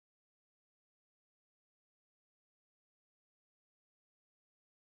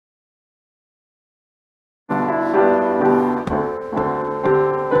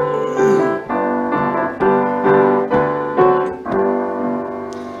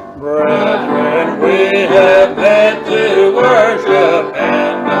Brethren, we have met to worship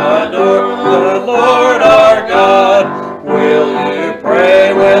and adore the Lord our God. Will you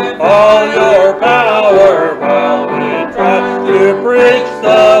pray with all your power while we try to preach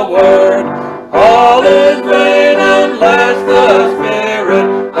the word? All is vain unless the Spirit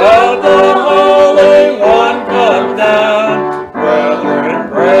of the Holy One comes down. Brethren,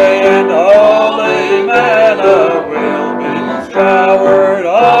 pray and holy manna will be showered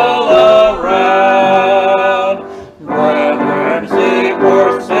all around. Brethren, see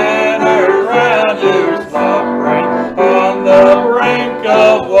poor sinners round you slumbering on the brink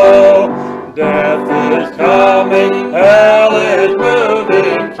of woe. Death is coming, hell is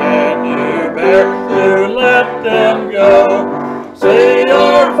moving. Can you bear to let them go? See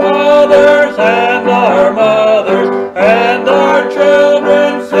our fathers and our mothers and our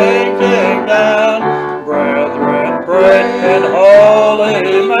children sinking down. Brethren, pray and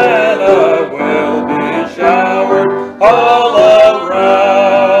holy manna will be showered all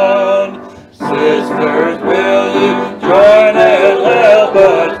around. Sisters, will you join and help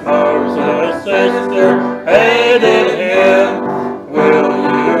us? Moses' sister hated him. Will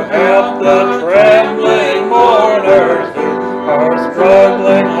you help the trembling mourners who are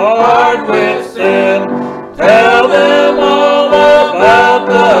struggling hard with sin? Tell them all about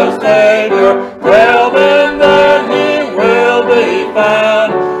the Savior. Tell them that He will be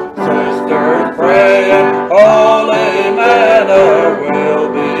found. Sisters, pray and holy manna will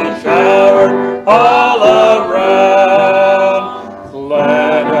be showered all around.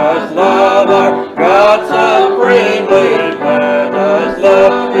 Let us love our God supremely. Let us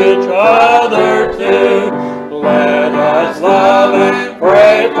love each other too. Let us love and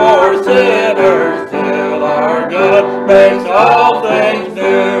pray for sinners till our God makes all things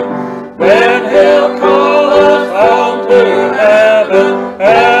new. Then He'll call us home to heaven,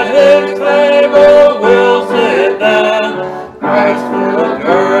 at His table we'll sit down. Christ will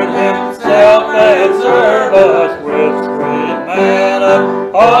gird Himself and serve us with sweet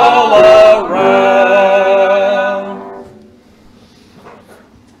manna all around.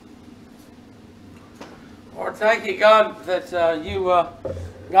 Lord, thank you, God, that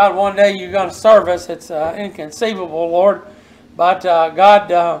God, one day you're going to serve us. It's inconceivable, Lord. But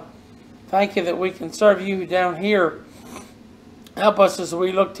God, thank you that we can serve you down here. Help us as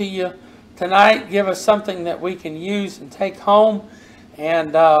we look to you tonight. Give us something that we can use and take home,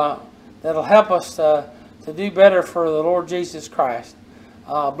 and that'll help us to do better for the Lord Jesus Christ.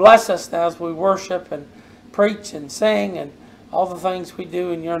 Bless us now as we worship and preach and sing and all the things we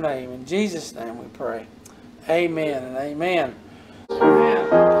do in your name. In Jesus' name we pray. Amen and amen.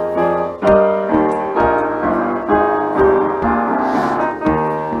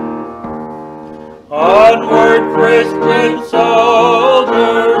 Onward, Christian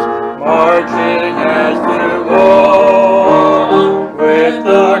soldiers, marching as to war, with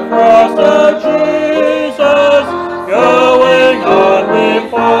the cross of Jesus going on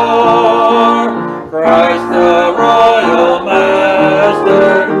before. Christ the royal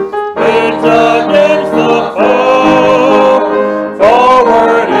master leads against the foe,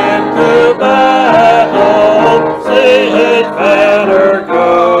 forward into battle, see His banner go.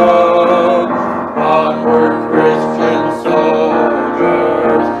 Onward, Christian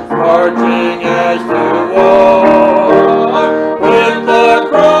soldiers, marching as to war, with the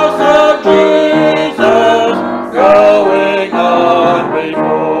cross of Jesus going on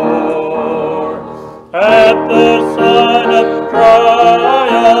before. At the sign of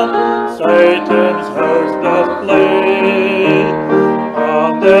triumph, Satan's host doth flee.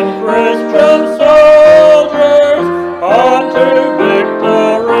 On then, Christian soldiers, on to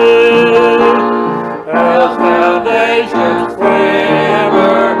victory. Hell's foundations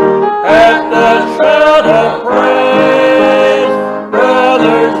quiver at the shout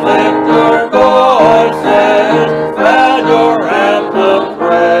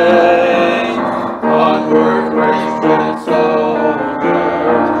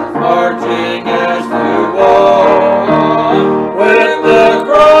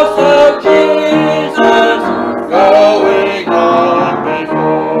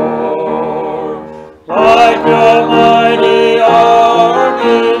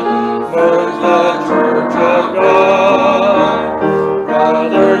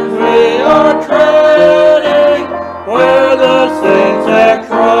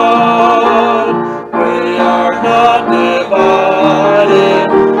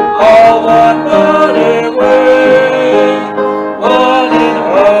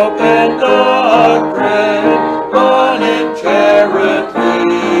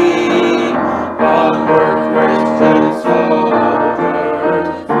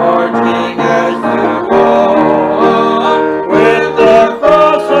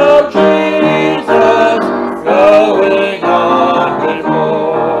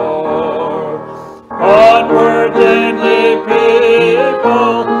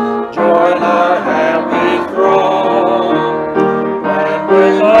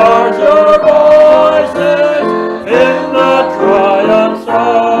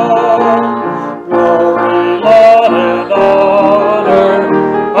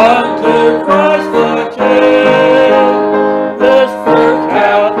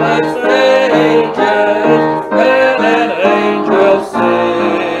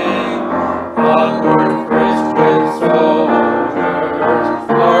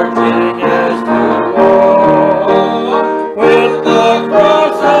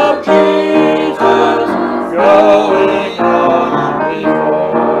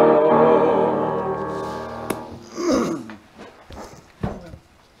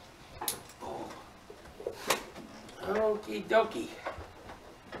Okie dokie.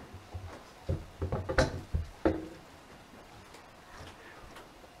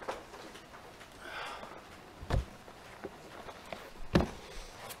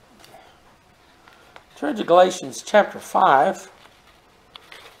 Turn to Galatians chapter 5.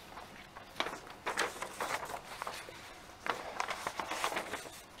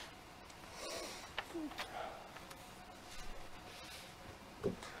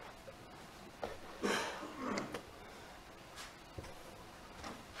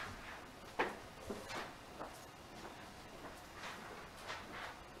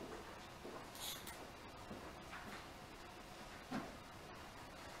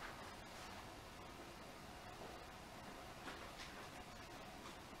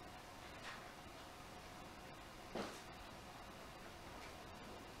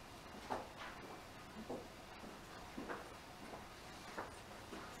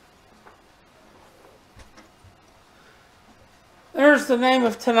 There's the name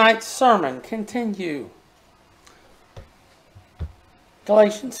of tonight's sermon. Continue.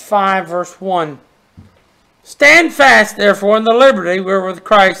 Galatians 5, verse 1. Stand fast, therefore, in the liberty wherewith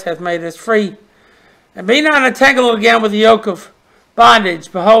Christ hath made us free. And be not entangled again with the yoke of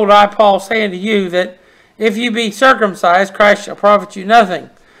bondage. Behold, I, Paul, say unto you, that if you be circumcised, Christ shall profit you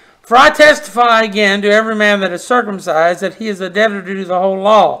nothing. For I testify again to every man that is circumcised, that he is a debtor to do the whole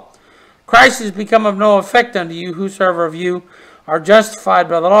law. Christ is become of no effect unto you, whosoever of you are justified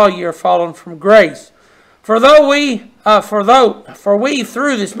by the law, ye are fallen from grace. For we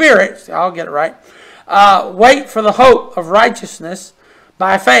through the Spirit, I'll get it right, wait for the hope of righteousness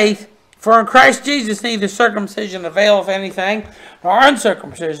by faith. For in Christ Jesus neither circumcision availeth anything, nor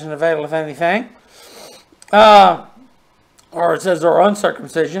uncircumcision availeth anything. Or it says, or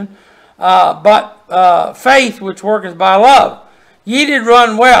uncircumcision. But faith which worketh by love. Ye did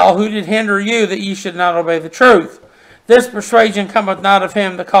run well, who did hinder you that ye should not obey the truth? This persuasion cometh not of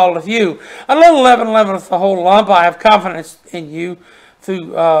him that calleth you. A little leaven leaveneth the whole lump. I have confidence in you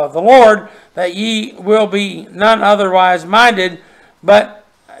through the Lord, that ye will be none otherwise minded, but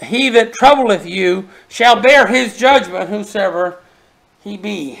he that troubleth you shall bear his judgment, whosoever he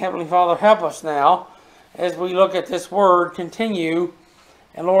be. Heavenly Father, help us now as we look at this word. Continue,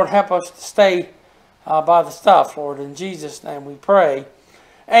 and Lord, help us to stay by the stuff, Lord. In Jesus' name we pray.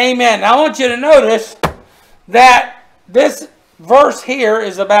 Amen. Now I want you to notice that this verse here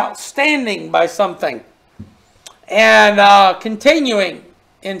is about standing by something and continuing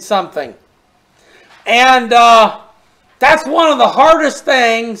in something. And that's one of the hardest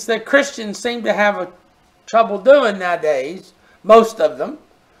things that Christians seem to have trouble doing nowadays, most of them.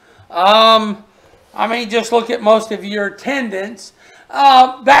 I mean, just look at most of your attendance.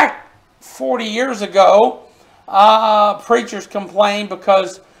 Back 40 years ago, preachers complained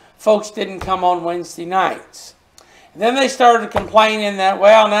because folks didn't come on Wednesday nights. And then they started complaining that,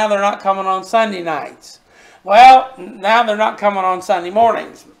 well, now they're not coming on Sunday nights. Well, now they're not coming on Sunday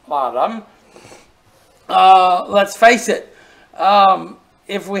mornings, a lot of them. Let's face it,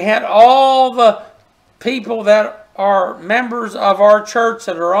 if we had all the people that are members of our church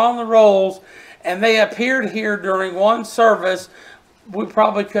that are on the rolls and they appeared here during one service, we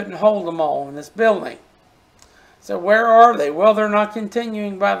probably couldn't hold them all in this building. So where are they? Well, they're not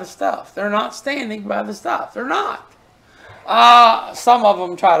continuing by the stuff. They're not standing by the stuff. They're not. Some of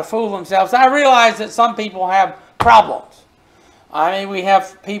them try to fool themselves. I realize that some people have problems. I mean, we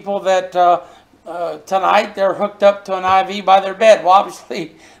have people that tonight they're hooked up to an IV by their bed. Well,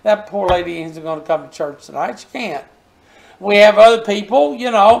 obviously, that poor lady isn't going to come to church tonight. She can't. We have other people,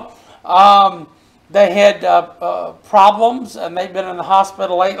 you know, they had problems and they've been in the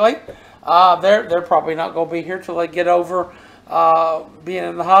hospital lately. They're probably not going to be here till they get over being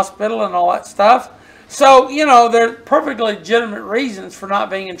in the hospital and all that stuff. So, you know, there are perfectly legitimate reasons for not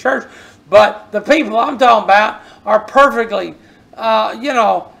being in church. But the people I'm talking about are perfectly, you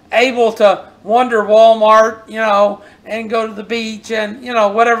know, able to wander Walmart, you know, and go to the beach and, you know,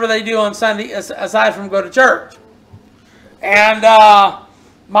 whatever they do on Sunday aside from go to church. And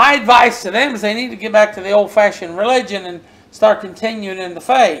my advice to them is they need to get back to the old-fashioned religion and start continuing in the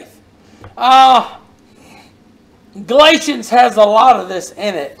faith. Galatians has a lot of this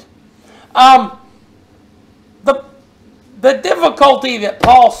in it. The difficulty that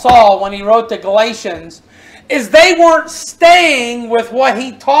Paul saw when he wrote the Galatians is they weren't staying with what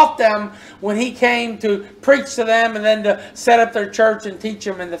he taught them when he came to preach to them and then to set up their church and teach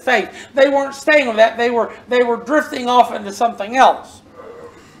them in the faith. They weren't staying with that. They were drifting off into something else.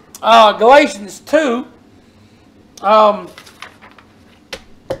 Galatians 2,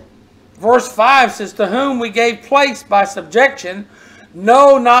 verse 5 says, to whom we gave place by subjection,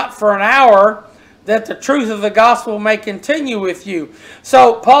 no, not for an hour, that the truth of the gospel may continue with you.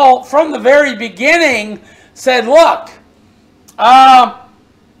 So Paul, from the very beginning, said, look, I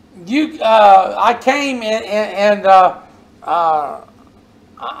came and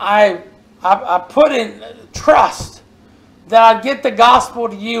I put in trust that I'd get the gospel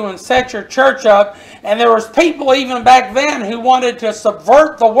to you and set your church up. And there was people even back then who wanted to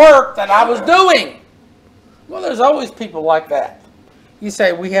subvert the work that I was doing. Well, there's always people like that. You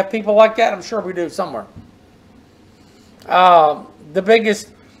say, we have people like that? I'm sure we do somewhere. The biggest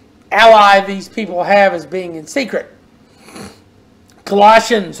ally these people have is being in secret.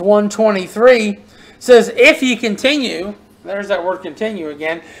 Colossians 1:23 says, if you continue, there's that word continue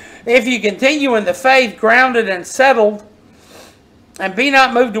again, if you continue in the faith, grounded and settled, and be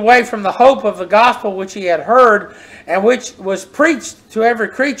not moved away from the hope of the gospel which ye had heard, and which was preached to every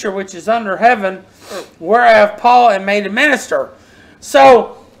creature which is under heaven, whereof Paul am made a minister.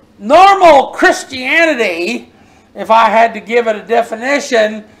 So, normal Christianity, if I had to give it a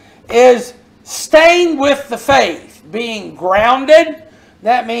definition, is staying with the faith, being grounded.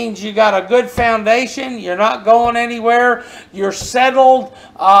 That means you got a good foundation. You're not going anywhere. You're settled.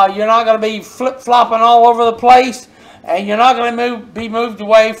 You're not going to be flip-flopping all over the place. And you're not going to be moved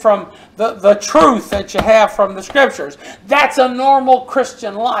away from the truth that you have from the Scriptures. That's a normal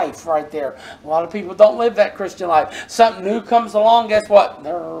Christian life right there. A lot of people don't live that Christian life. Something new comes along, guess what?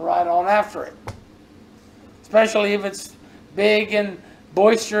 They're right on after it. Especially if it's big and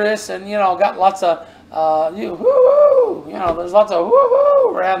boisterous and, got lots of, woo-hoo. There's lots of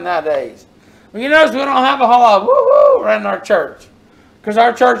woo-hoo around nowadays. Well, you notice we don't have a whole lot of woo-hoo around our church. Because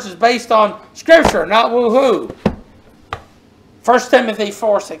our church is based on Scripture, not woo-hoo. 1 Timothy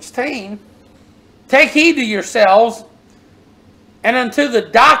 4:16, take heed to yourselves and unto the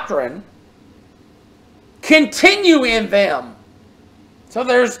doctrine, continue in them. So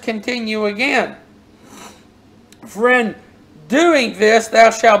there's continue again. For in doing this, thou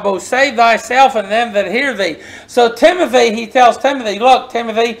shalt both save thyself and them that hear thee. So Timothy, he tells Timothy, look,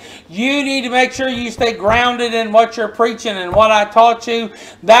 Timothy, you need to make sure you stay grounded in what you're preaching and what I taught you.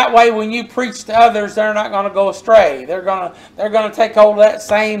 That way, when you preach to others, they're not going to go astray. They're going to take hold of that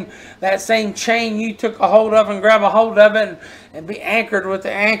same chain you took a hold of and grab a hold of it and be anchored with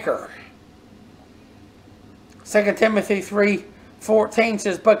the anchor. 2 Timothy 3:14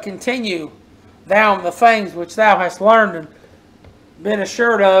 says, but continue thou in the things which thou hast learned and been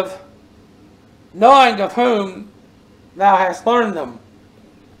assured of, knowing of whom thou hast learned them.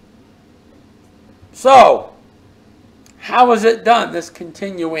 So, how is it done, this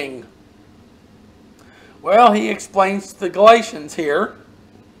continuing? Well, he explains to the Galatians here,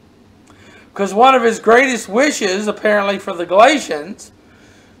 because one of his greatest wishes, apparently, for the Galatians,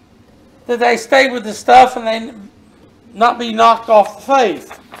 that they stay with the stuff and they not be knocked off the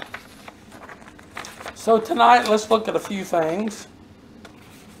faith. So tonight, let's look at a few things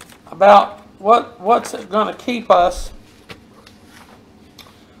about what's going to keep us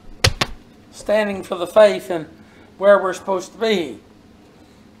standing for the faith and where we're supposed to be.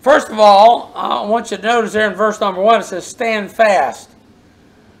 First of all, I want you to notice there in verse number 1, it says, stand fast.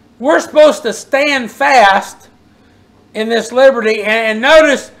 We're supposed to stand fast in this liberty. And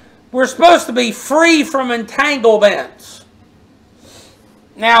notice, we're supposed to be free from entanglements.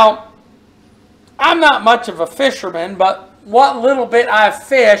 Now, I'm not much of a fisherman, but what little bit I've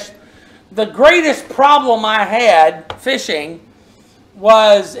fished, the greatest problem I had fishing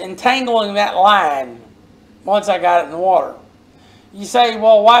was entangling that line once I got it in the water. You say,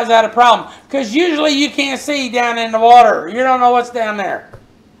 well, why is that a problem? Because usually you can't see down in the water. You don't know what's down there.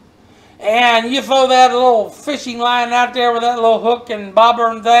 And you throw that little fishing line out there with that little hook and bobber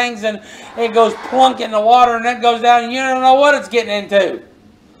and things, and it goes plunk in the water, and it goes down, and you don't know what it's getting into.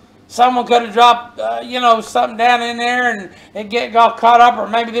 Someone could have dropped, something down in there and it got caught up, or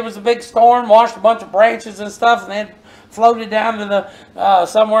maybe there was a big storm, washed a bunch of branches and stuff, and then floated down to the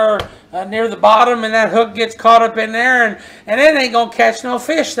somewhere near the bottom, and that hook gets caught up in there, and it ain't going to catch no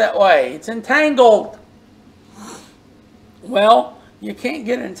fish that way. It's entangled. Well, you can't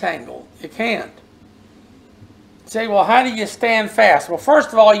get entangled. You can't. You say, well, how do you stand fast? Well, first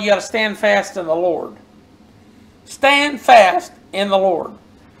of all, you got to stand fast in the Lord. Stand fast in the Lord.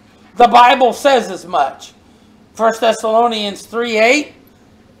 The Bible says as much. 1 Thessalonians 3:8.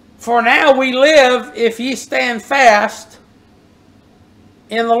 For now we live if ye stand fast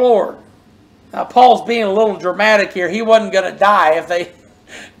in the Lord. Now Paul's being a little dramatic here. He wasn't going to die if they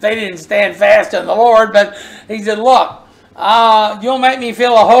didn't stand fast in the Lord. But he said, look, you'll make me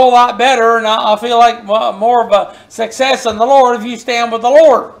feel a whole lot better, and I'll feel like more of a success in the Lord if you stand with the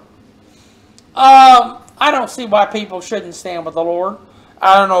Lord. I don't see why people shouldn't stand with the Lord.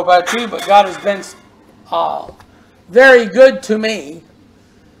 I don't know about you, but God has been very good to me.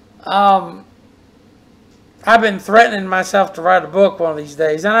 I've been threatening myself to write a book one of these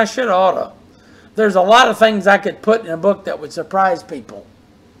days, and I should ought to. There's a lot of things I could put in a book that would surprise people,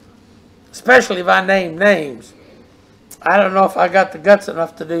 especially if I name names. I don't know if I got the guts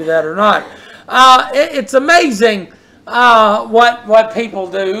enough to do that or not. It's amazing what people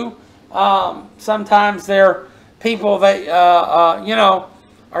do. Sometimes they're people that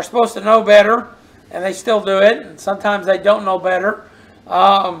are supposed to know better, and they still do it. And sometimes they don't know better.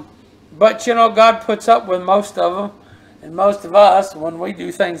 But God puts up with most of them and most of us when we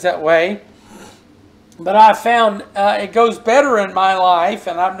do things that way. But I found it goes better in my life,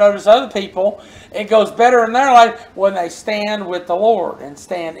 and I've noticed other people, it goes better in their life when they stand with the Lord and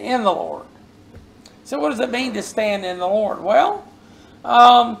stand in the Lord. So what does it mean to stand in the Lord? Well,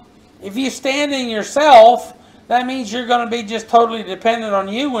 if you stand in yourself, that means you're going to be just totally dependent on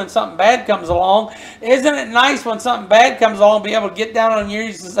you when something bad comes along. Isn't it nice when something bad comes along to be able to get down on your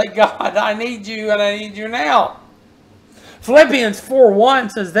knees and say, God, I need you, and I need you now. Philippians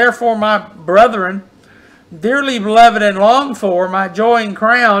 4:1 says, therefore, my brethren, dearly beloved and longed for, my joy and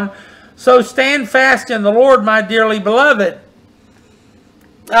crown, so stand fast in the Lord, my dearly beloved.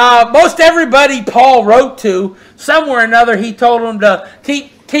 Most everybody Paul wrote to, somewhere or another, he told them to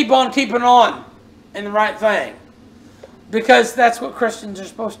keep on keeping on in the right thing. Because that's what Christians are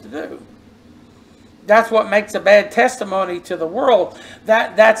supposed to do. That's what makes a bad testimony to the world.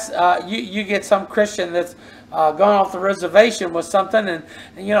 You get some Christian that's gone off the reservation with something, and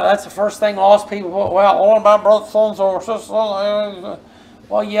that's the first thing lost people. Well, all about brother so-and-so or sister.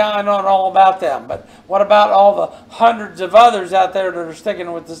 Well, yeah, I know all about them, but what about all the hundreds of others out there that are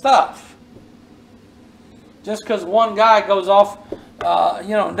sticking with the stuff? Just because one guy goes off,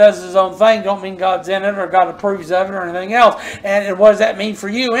 and does his own thing, don't mean God's in it or God approves of it or anything else. And what does that mean for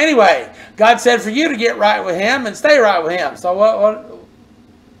you anyway? God said for you to get right with Him and stay right with Him. So what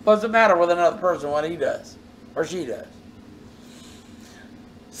does it matter with another person what he does or she does?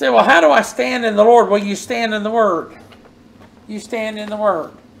 Say, well, how do I stand in the Lord? Well, you stand in the Word. You stand in the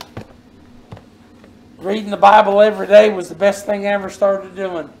Word. Reading the Bible every day was the best thing I ever started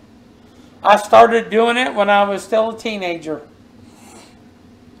doing. I started doing it when I was still a teenager.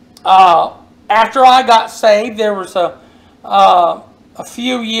 After I got saved, there was a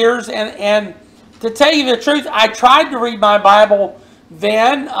few years, and to tell you the truth, I tried to read my Bible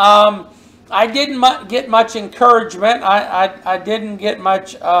then. I didn't get much encouragement. I didn't get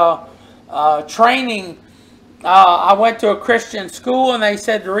much training. I went to a Christian school, and they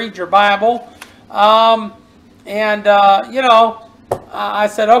said to read your Bible. I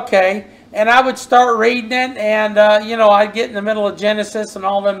said, okay. And I would start reading it, and, I'd get in the middle of Genesis and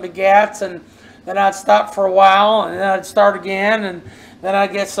all them begats, and then I'd stop for a while, and then I'd start again, and then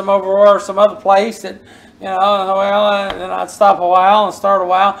I'd get some other place that, and then I'd stop a while and start a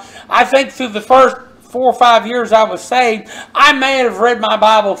while. I think through the first 4 or 5 years I was saved, I may have read my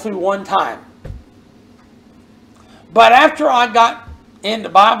Bible through one time. But after I got into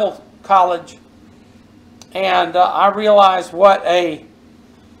Bible college, and I realized what a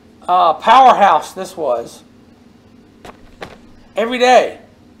powerhouse this was, every day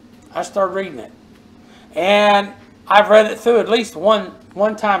I started reading it. And I've read it through at least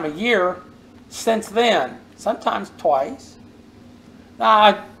one time a year since then, sometimes twice.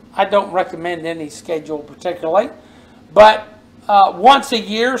 Now, I don't recommend any schedule particularly, but once a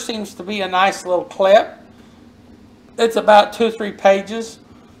year seems to be a nice little clip. It's about 2 or 3 pages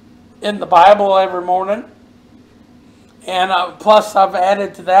in the Bible every morning. And plus I've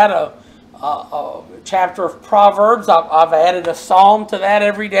added to that a chapter of Proverbs. I've added a psalm to that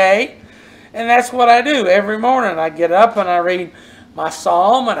every day. And that's what I do every morning. I get up and I read my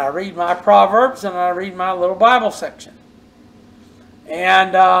psalm, and I read my Proverbs, and I read my little Bible section.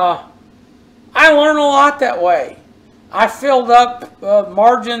 And I learn a lot that way. I filled up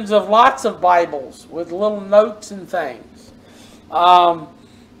margins of lots of Bibles with little notes and things.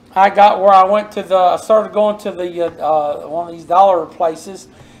 I got where I started going to the one of these dollar places,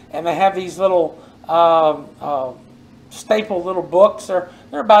 and they have these little staple little books. They're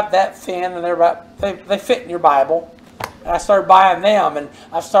about that thin, and they fit in your Bible. And I started buying them, and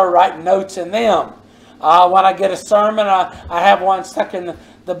I started writing notes in them. When I get a sermon, I have one stuck in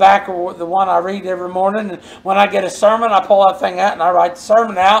the back of the one I read every morning. And when I get a sermon, I pull that thing out and I write the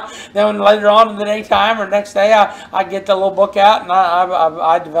sermon out. Then later on in the daytime or next day, I get the little book out and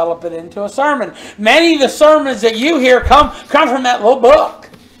I develop it into a sermon. Many of the sermons that you hear come from that little book,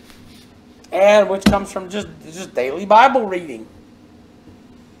 and which comes from just daily Bible reading.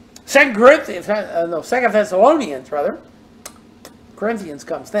 2 Thessalonians, rather. Corinthians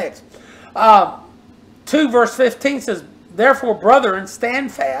comes next. 2 2 verse 15 says, "Therefore, brethren,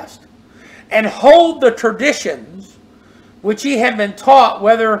 stand fast, and hold the traditions which ye have been taught,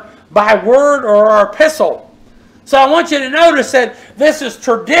 whether by word or epistle." So I want you to notice that this is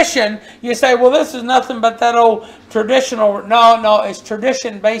tradition. You say, well, this is nothing but that old traditional. No, it's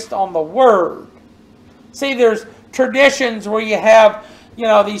tradition based on the word. See, there's traditions where you have,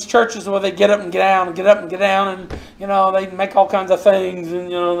 these churches where they get up and get down and get up and get down, and, they make all kinds of things, and,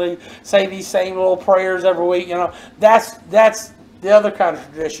 they say these same little prayers every week. That's the other kind of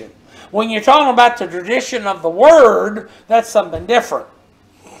tradition. When you're talking about the tradition of the word, that's something different.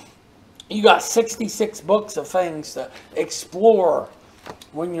 You got 66 books of things to explore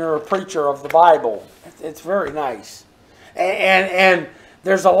when you're a preacher of the Bible. It's very nice. And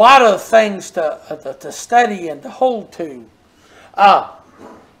there's a lot of things to study and to hold to.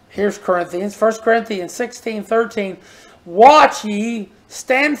 Here's Corinthians, 1 Corinthians 16:13. "Watch ye,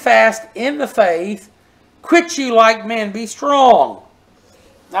 stand fast in the faith, quit ye like men, be strong."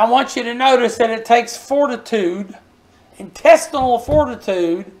 Now I want you to notice that it takes fortitude, intestinal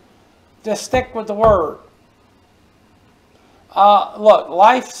fortitude, to stick with the word. Look,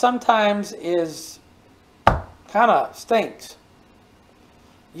 life sometimes is kind of stinks.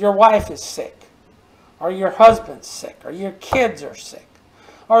 Your wife is sick, or your husband's sick, or your kids are sick,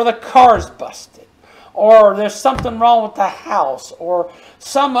 or the car's busted, or there's something wrong with the house, or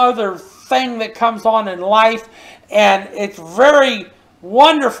some other thing that comes on in life, and it's very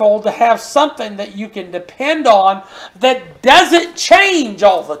wonderful to have something that you can depend on that doesn't change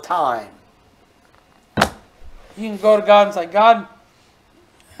all the time. You can go to God and say, "God,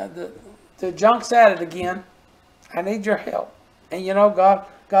 the junk's at it again. I need your help." And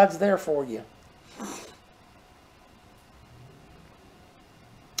God's there for you.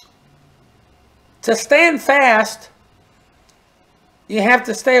 To stand fast, you have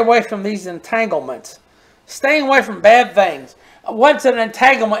to stay away from these entanglements. Staying away from bad things. What's an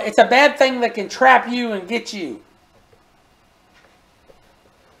entanglement? It's a bad thing that can trap you and get you.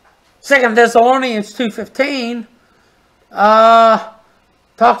 2 Thessalonians 2:15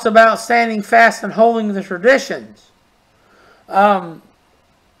 talks about standing fast and holding the traditions.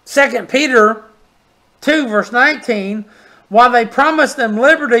 2 Peter 2 verse 19, "While they promise them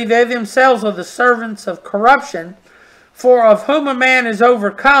liberty, they themselves are the servants of corruption. For of whom a man is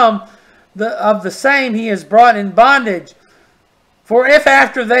overcome, of the same he is brought in bondage. For if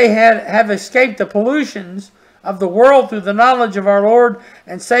after they have escaped the pollutions of the world through the knowledge of our Lord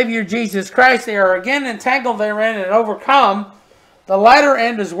and Savior Jesus Christ, they are again entangled therein and overcome, the latter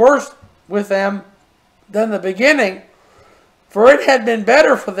end is worse with them than the beginning. For it had been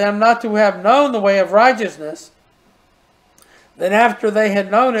better for them not to have known the way of righteousness, than after they had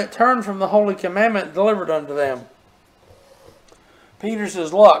known it, turned from the holy commandment delivered unto them." Peter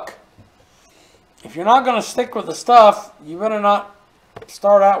says, look, if you're not going to stick with the stuff, you better not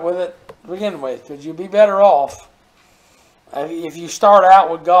start out with it to begin with, because you'll be better off if you start out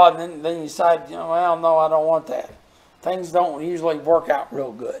with God and then you decide, well, no, I don't want that. Things don't usually work out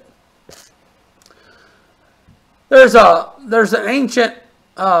real good. There's an ancient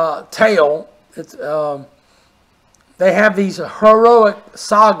tale. It's they have these heroic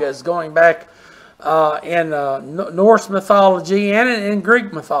sagas going back in Norse mythology and in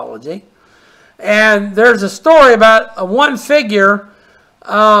Greek mythology. And there's a story about one figure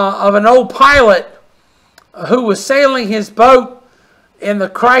of an old pilot who was sailing his boat in the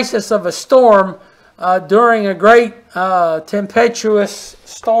crisis of a storm during a great tempestuous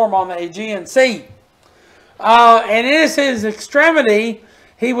storm on the Aegean Sea. And in his extremity,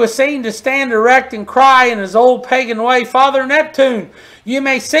 he was seen to stand erect and cry in his old pagan way, "Father Neptune, you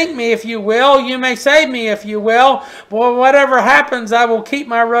may sink me if you will, you may save me if you will, but whatever happens, I will keep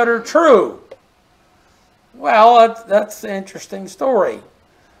my rudder true." Well, that's an interesting story.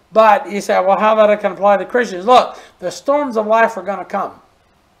 But you say, well, how that can apply to Christians? Look, the storms of life are going to come.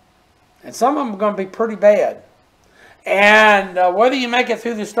 And some of them are going to be pretty bad. And whether you make it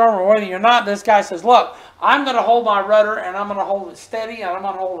through the storm or whether you're not, this guy says, look, I'm going to hold my rudder and I'm going to hold it steady and I'm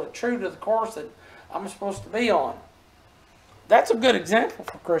going to hold it true to the course that I'm supposed to be on. That's a good example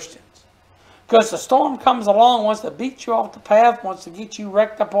for Christians. Because the storm comes along, wants to beat you off the path, wants to get you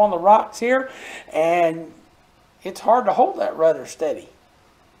wrecked up on the rocks here, and it's hard to hold that rudder steady.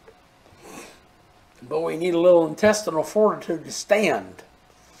 But we need a little intestinal fortitude to stand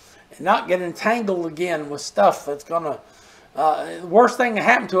and not get entangled again with stuff that's going to... the worst thing that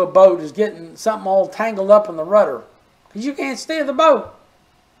happened to a boat is getting something all tangled up in the rudder, because you can't steer the boat.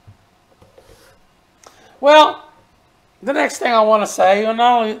 Well, the next thing I want to say, not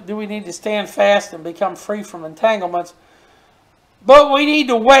only do we need to stand fast and become free from entanglements, but we need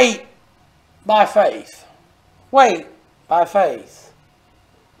to wait by faith. Wait by faith.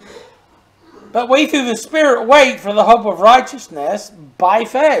 But we through the Spirit wait for the hope of righteousness by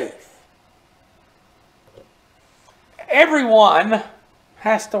faith. Everyone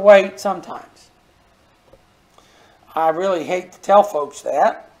has to wait sometimes. I really hate to tell folks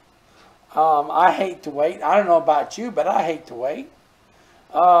that. I hate to wait. I don't know about you, but I hate to wait.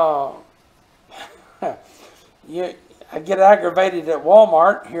 I get aggravated at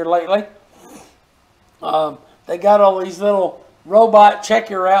Walmart here lately. They got all these little robot check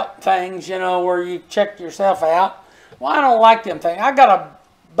your out things, you know, where you check yourself out. Well, I don't like them things. I got a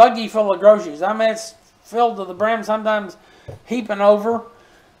buggy full of groceries. I mean, it's filled to the brim, sometimes heaping over.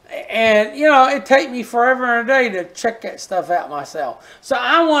 And, you know, it takes me forever and a day to check that stuff out myself. So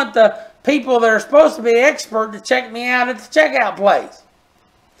I want the people that are supposed to be expert to check me out at the checkout place.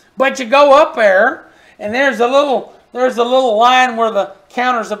 But you go up there, and there's a little line where the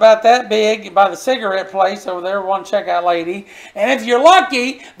counter's about that big by the cigarette place over there, one checkout lady. And if you're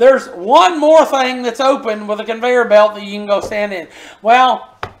lucky, there's one more thing that's open with a conveyor belt that you can go stand in.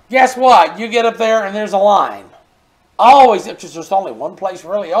 Well, guess what? You get up there and there's a line. Always, because there's only one place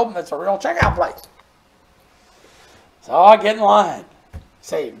really open that's a real checkout place. So I get in line.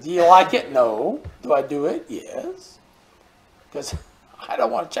 Say, do you like it? No. Do I do it? Yes. Because I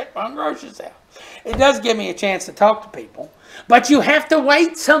don't want to check my own groceries out. It does give me a chance to talk to people. But you have to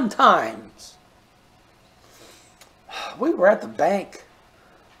wait sometimes. We were at the bank.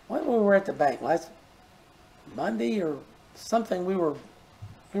 When we were at the bank? Last Monday or something. We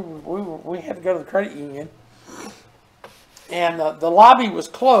had to go to the credit union. And the lobby was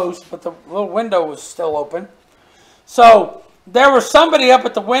closed, but the little window was still open. So there was somebody up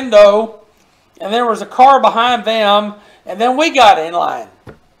at the window, and there was a car behind them, and then we got in line.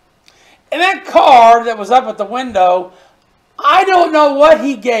 And that car that was up at the window, I don't know what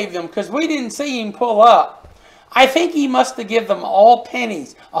he gave them, because we didn't see him pull up. I think he must have given them all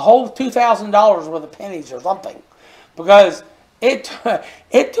pennies, a whole $2,000 worth of pennies or something, because it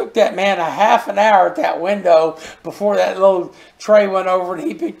took that man a half an hour at that window before that little tray went over and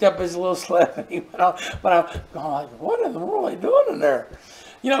he picked up his little slip and he went on. But I'm going like, what in the world are they doing in there?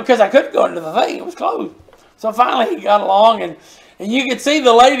 You know, because I couldn't go into the thing. It was closed. So finally he got along, and you could see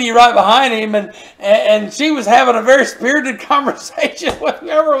the lady right behind him, and she was having a very spirited conversation with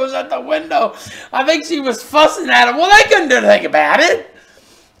whoever was at the window. I think she was fussing at him. Well, they couldn't do anything about it,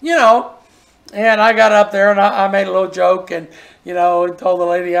 you know. And I got up there and I made a little joke and, you know, told the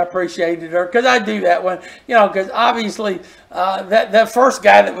lady I appreciated her. Because I do that when, you know, because obviously that first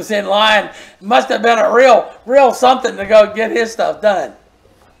guy that was in line must have been a real something to go get his stuff done.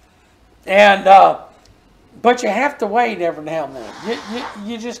 And, but you have to wait every now and then.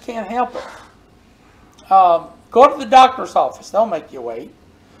 You just can't help it. Go to the doctor's office. They'll make you wait.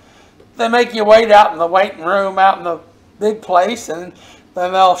 They make you wait out in the waiting room, out in the big place, and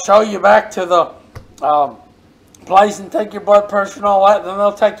then they'll show you back to the place and take your blood pressure and all that. Then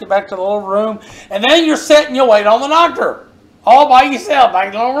they'll take you back to the little room. And then you're sitting, you'll wait on the doctor. All by yourself, back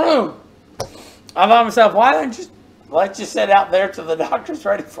in the little room. I thought to myself, why don't you just let you sit out there till the doctor's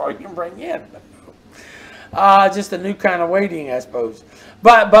ready for you and bring you in? Just a new kind of waiting, I suppose.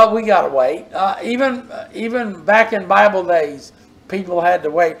 But we got to wait. Even back in Bible days, people had to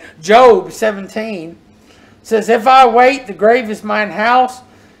wait. Job 17 says, if I wait, the grave is mine house,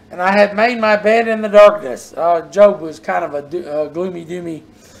 and I have made my bed in the darkness. Job was kind of a gloomy, doomy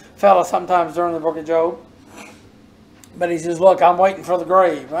fella sometimes during the book of Job. But he says, look, I'm waiting for the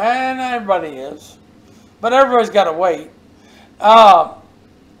grave. And everybody is. But everybody's got to wait.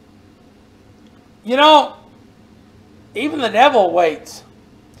 You know, even the devil waits.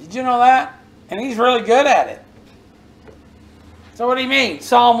 Did you know that? And he's really good at it. So what do you mean?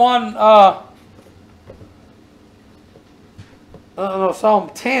 Psalm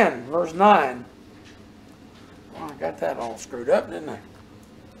 10, verse 9. Well, I got that all screwed up, didn't I?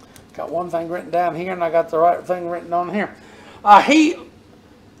 Got one thing written down here, and I got the right thing written on here. He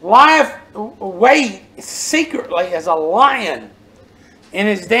lieth wait secretly as a lion in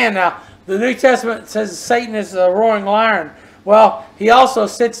his den. Now, the New Testament says Satan is a roaring lion. Well, he also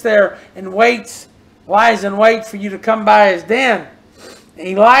sits there and waits, lies in wait for you to come by his den. And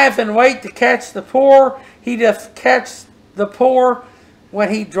he lieth in wait to catch the poor. He doth catch the poor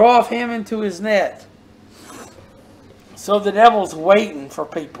when he draweth him into his net. So the devil's waiting for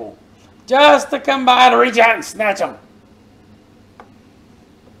people just to come by to reach out and snatch them.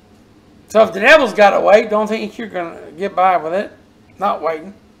 So if the devil's got to wait, don't think you're going to get by with it. Not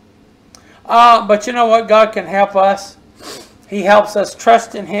waiting. But you know what? God can help us. He helps us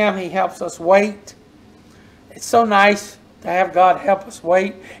trust in him. He helps us wait. It's so nice to have God help us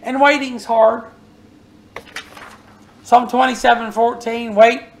wait. And waiting's hard. Psalm 27:14,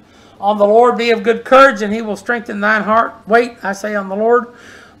 wait on the Lord, be of good courage, and he will strengthen thine heart. Wait, I say, on the Lord.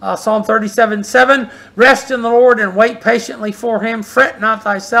 Psalm 37:7, rest in the Lord and wait patiently for him. Fret not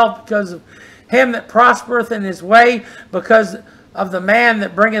thyself because of him that prospereth in his way, because of the man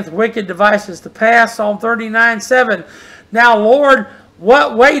that bringeth wicked devices to pass. Psalm 39:7, now Lord,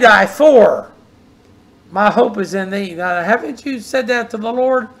 what wait I for? My hope is in thee. Now, haven't you said that to the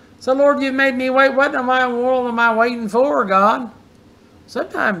Lord? So, Lord, you made me wait. What in the world am I waiting for, God?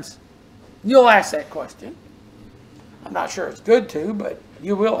 Sometimes you'll ask that question. I'm not sure it's good to, but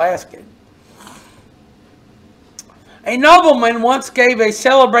you will ask it. A nobleman once gave a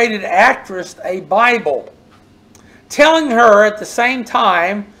celebrated actress a Bible, telling her at the same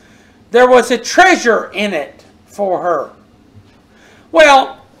time there was a treasure in it for her.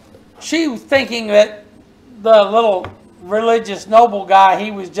 Well, she was thinking that the little religious noble guy,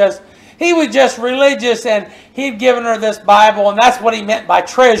 he was just religious, and he'd given her this Bible, and that's what he meant by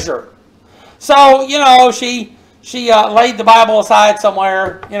treasure. So, you know, she laid the Bible aside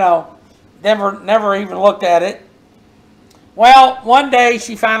somewhere, you know, never even looked at it. Well, one day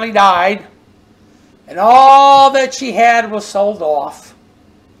she finally died, and all that she had was sold off.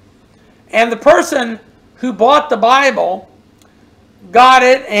 And the person who bought the Bible got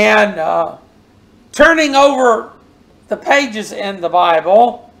it, and turning over the pages in the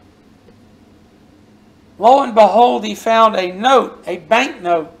Bible, lo and behold, he found a note, a bank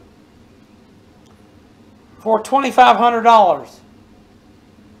note, for $2,500.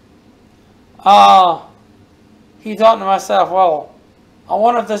 He thought to myself, well, I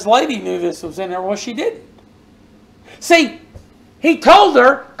wonder if this lady knew this was in there. Well, she didn't. See, he told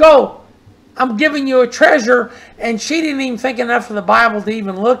her, go, I'm giving you a treasure, and she didn't even think enough of the Bible to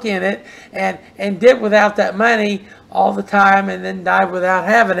even look in it, and did without that money all the time, and then died without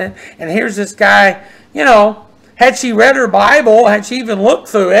having it. And here's this guy, you know, had she read her Bible, had she even looked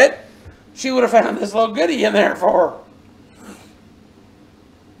through it, she would have found this little goodie in there for her.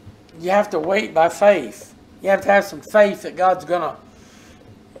 You have to wait by faith. You have to have some faith that God's going to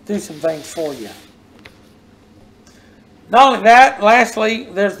do some things for you. Not only that, lastly,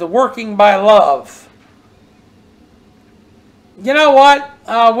 there's the working by love. You know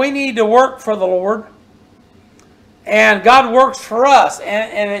what? We need to work for the Lord. And God works for us.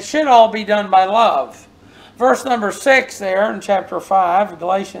 And it should all be done by love. Verse number 6 there in chapter 5 of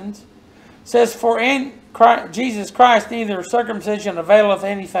Galatians says, for in Jesus Christ neither circumcision availeth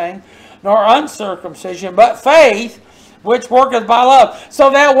anything, nor uncircumcision, but faith which worketh by love. So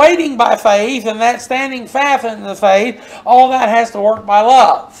that waiting by faith and that standing fast in the faith, all that has to work by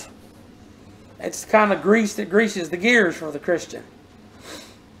love. It's the kind of grease that greases the gears for the Christian.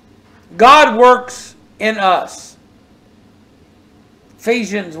 God works in us.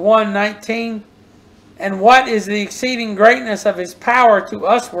 Ephesians 1:19. And what is the exceeding greatness of his power to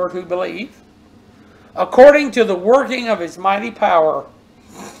usward who believe? According to the working of his mighty power.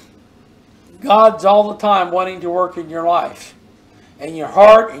 God's all the time wanting to work in your life, in your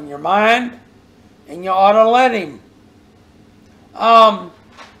heart, in your mind, and you ought to let him.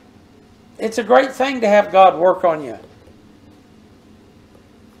 It's a great thing to have God work on you.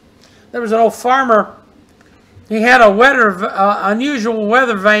 There was an old farmer. He had a unusual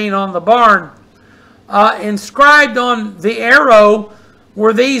weather vane on the barn. Inscribed on the arrow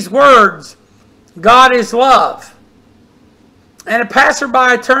were these words, God is love. And a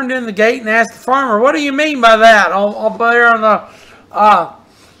passerby turned in the gate and asked the farmer, what do you mean by that? Up there on the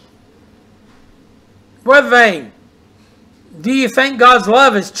weather vane. Do you think God's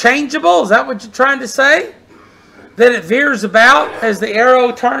love is changeable? Is that what you're trying to say? That it veers about as the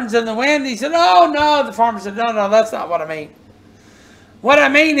arrow turns in the wind? He said, oh no. The farmer said, no, that's not what I mean. What I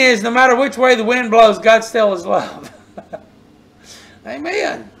mean is, no matter which way the wind blows, God still is love.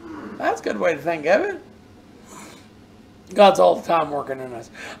 Amen. That's a good way to think of it. God's all the time working in us.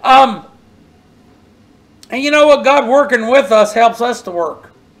 And you know what? God working with us helps us to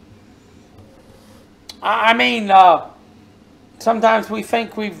work. I mean, sometimes we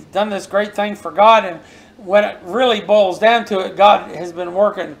think we've done this great thing for God, and when it really boils down to it, God has been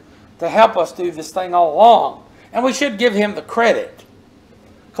working to help us do this thing all along. And we should give him the credit.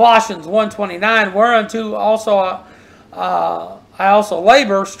 Colossians 1:29, whereunto also I also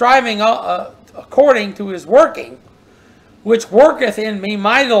labor, striving according to his working, which worketh in me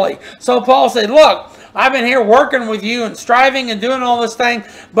mightily. So Paul said, look, I've been here working with you and striving and doing all this thing,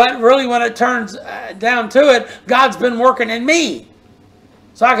 but really when it turns down to it, God's been working in me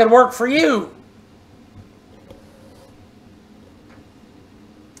so I could work for you.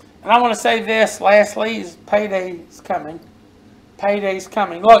 And I want to say this, lastly, is payday is coming. Payday's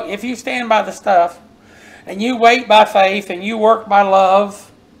coming. Look, if you stand by the stuff, and you wait by faith, and you work by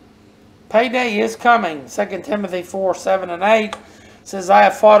love, payday is coming. 2 Timothy 4, 7 and 8 says, I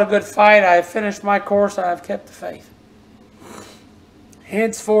have fought a good fight, I have finished my course, I have kept the faith.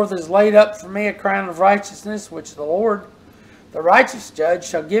 Henceforth is laid up for me a crown of righteousness, which the Lord, the righteous judge,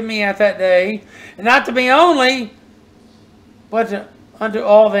 shall give me at that day, and not to me only, but unto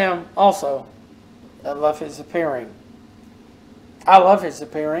all them also that love his appearing. I love his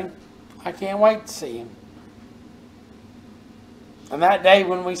appearing. I can't wait to see him. And that day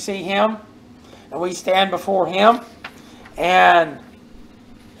when we see him, and we stand before him, and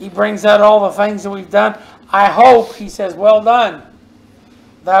he brings out all the things that we've done, I hope he says, well done,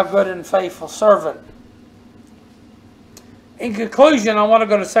 thou good and faithful servant. In conclusion, I want to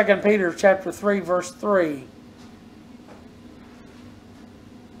go to 2 Peter chapter 3, verse 3. It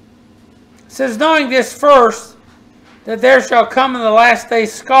says, knowing this first, that there shall come in the last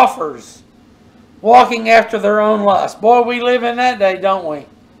days scoffers, walking after their own lust. Boy, we live in that day, don't we?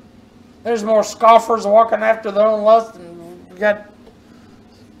 There's more scoffers walking after their own lust, and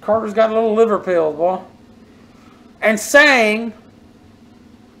Carter's got a little liver pill, boy. And saying,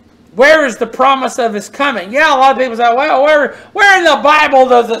 where is the promise of his coming? Yeah, a lot of people say, well, where in the Bible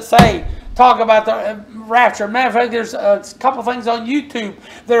does it say, talk about the rapture? Matter of fact, there's a couple things on YouTube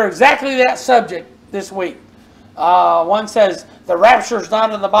that are exactly that subject this week. One says, the rapture's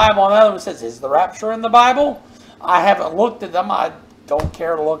not in the Bible. Another one says, is the rapture in the Bible? I haven't looked at them. I don't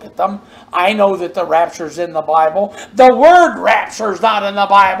care to look at them. I know that the rapture's in the Bible. The word rapture's not in the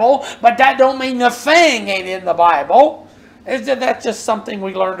Bible, but that don't mean the thing ain't in the Bible. That's just something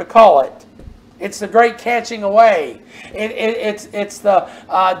we learn to call it. It's the great catching away. It's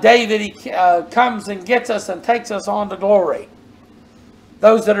the day that he comes and gets us and takes us on to glory.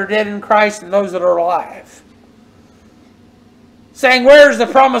 Those that are dead in Christ and those that are alive. Saying, where is the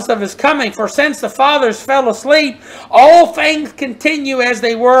promise of his coming? For since the fathers fell asleep, all things continue as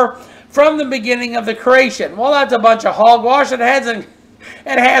they were from the beginning of the creation. Well, that's a bunch of hogwash. It has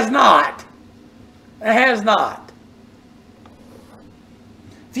not. It has not.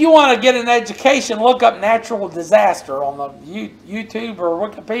 If you want to get an education, look up natural disaster on the YouTube or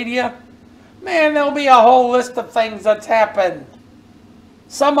Wikipedia. Man, there'll be a whole list of things that's happened.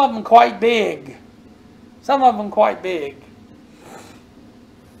 Some of them quite big. Some of them quite big.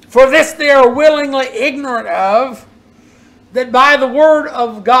 For this they are willingly ignorant of, that by the word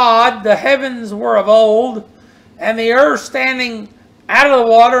of God the heavens were of old, and the earth standing out of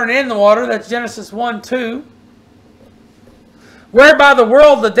the water and in the water, that's Genesis 1:2, whereby the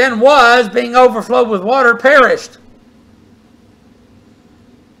world that then was, being overflowed with water, perished.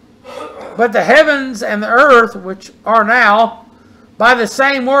 But the heavens and the earth, which are now, by the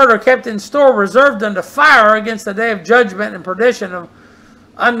same word are kept in store, reserved unto fire against the day of judgment and perdition of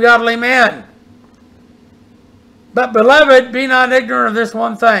ungodly men. But beloved, be not ignorant of this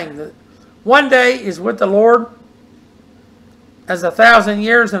one thing, that one day is with the Lord as 1,000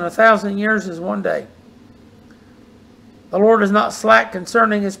 years, and 1,000 years is one day. The Lord is not slack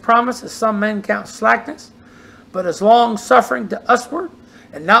concerning his promise, as some men count slackness, but is long suffering to usward,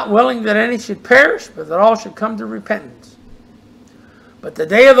 and not willing that any should perish, but that all should come to repentance. But the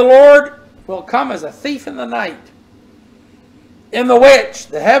day of the Lord will come as a thief in the night, in the which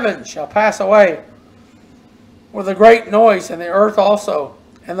the heavens shall pass away with a great noise, and the earth also,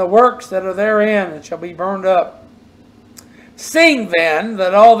 and the works that are therein, and shall be burned up. Seeing then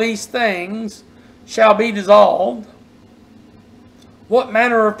that all these things shall be dissolved, what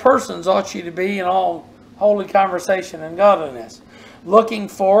manner of persons ought ye to be in all holy conversation and godliness, looking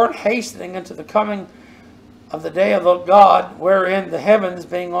forward, hastening unto the coming of the day of the God, wherein the heavens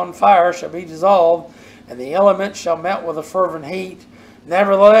being on fire shall be dissolved, and the elements shall melt with a fervent heat.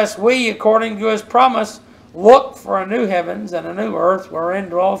 Nevertheless, we, according to his promise, look for a new heavens and a new earth, wherein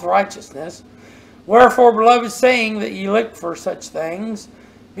dwelleth righteousness. Wherefore, beloved, saying that ye look for such things,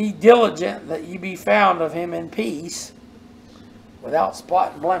 be diligent that ye be found of him in peace, without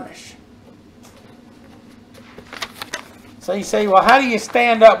spot and blemish. So you say, well, how do you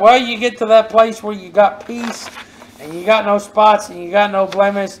stand up? Well, you get to that place where you got peace, and you got no spots, and you got no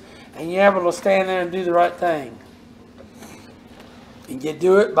blemish, and you're able to stand there and do the right thing. And you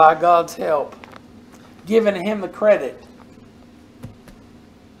do it by God's help, giving him the credit.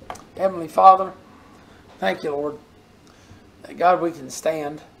 Heavenly Father, thank you, Lord, that God, we can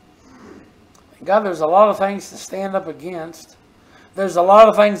stand. And God, there's a lot of things to stand up against. There's a lot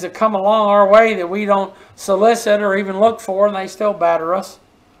of things that come along our way that we don't solicit or even look for, and they still batter us.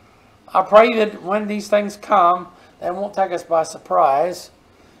 I pray that when these things come, they won't take us by surprise.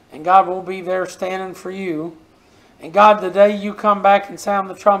 And God will be there standing for you. And God, the day you come back and sound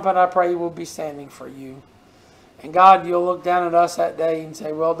the trumpet, I pray we'll be standing for you. And God, you'll look down at us that day and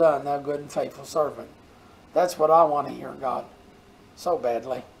say, well done, thou good and faithful servant. That's what I want to hear, God, so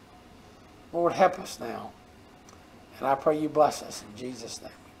badly. Lord, help us now. And I pray you bless us. In Jesus'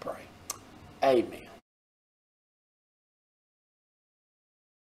 name we pray. Amen.